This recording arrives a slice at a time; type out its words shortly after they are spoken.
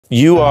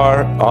You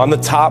are on the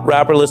top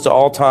rapper list of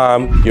all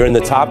time. You're in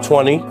the top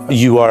 20.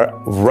 You are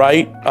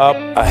right up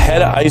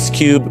ahead of Ice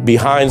Cube,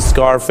 behind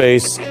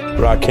Scarface,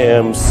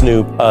 Rakim,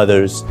 Snoop,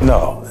 others.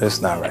 No,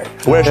 it's not right.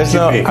 Where should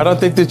you be? I don't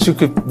think that you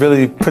could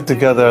really put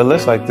together a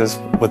list like this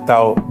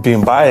without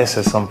being biased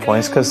at some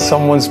points, because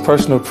someone's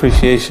personal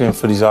appreciation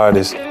for these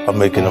artists are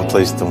making them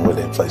place them where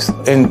they place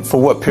them. And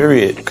for what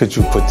period could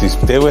you put these?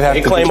 They would have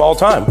to claim all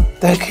time.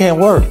 That can't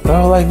work,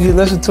 bro. Like, you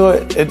listen to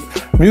it,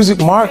 music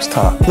marks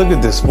time. Look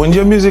at this. When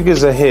your music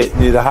is a hit,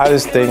 you're the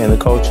hottest thing in the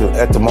culture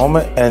at the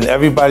moment, and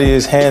everybody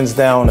is hands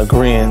down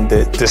agreeing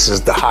that this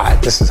is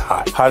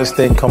hottest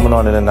thing coming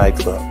on in a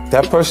nightclub.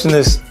 That person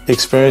is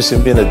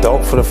experiencing being an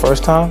adult for the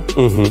first time,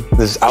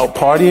 is out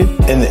partying,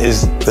 and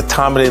is the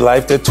time of their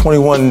life. They're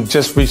 21,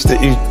 just reached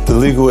the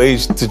legal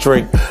age to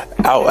drink,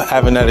 out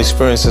having that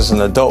experience as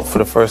an adult for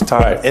the first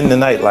time in the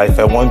nightlife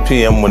at 1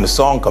 p.m. when the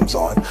song comes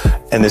on,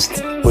 and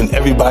it's when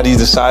everybody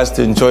decides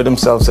to enjoy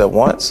themselves at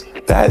once.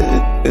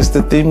 That is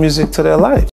the theme music to their life.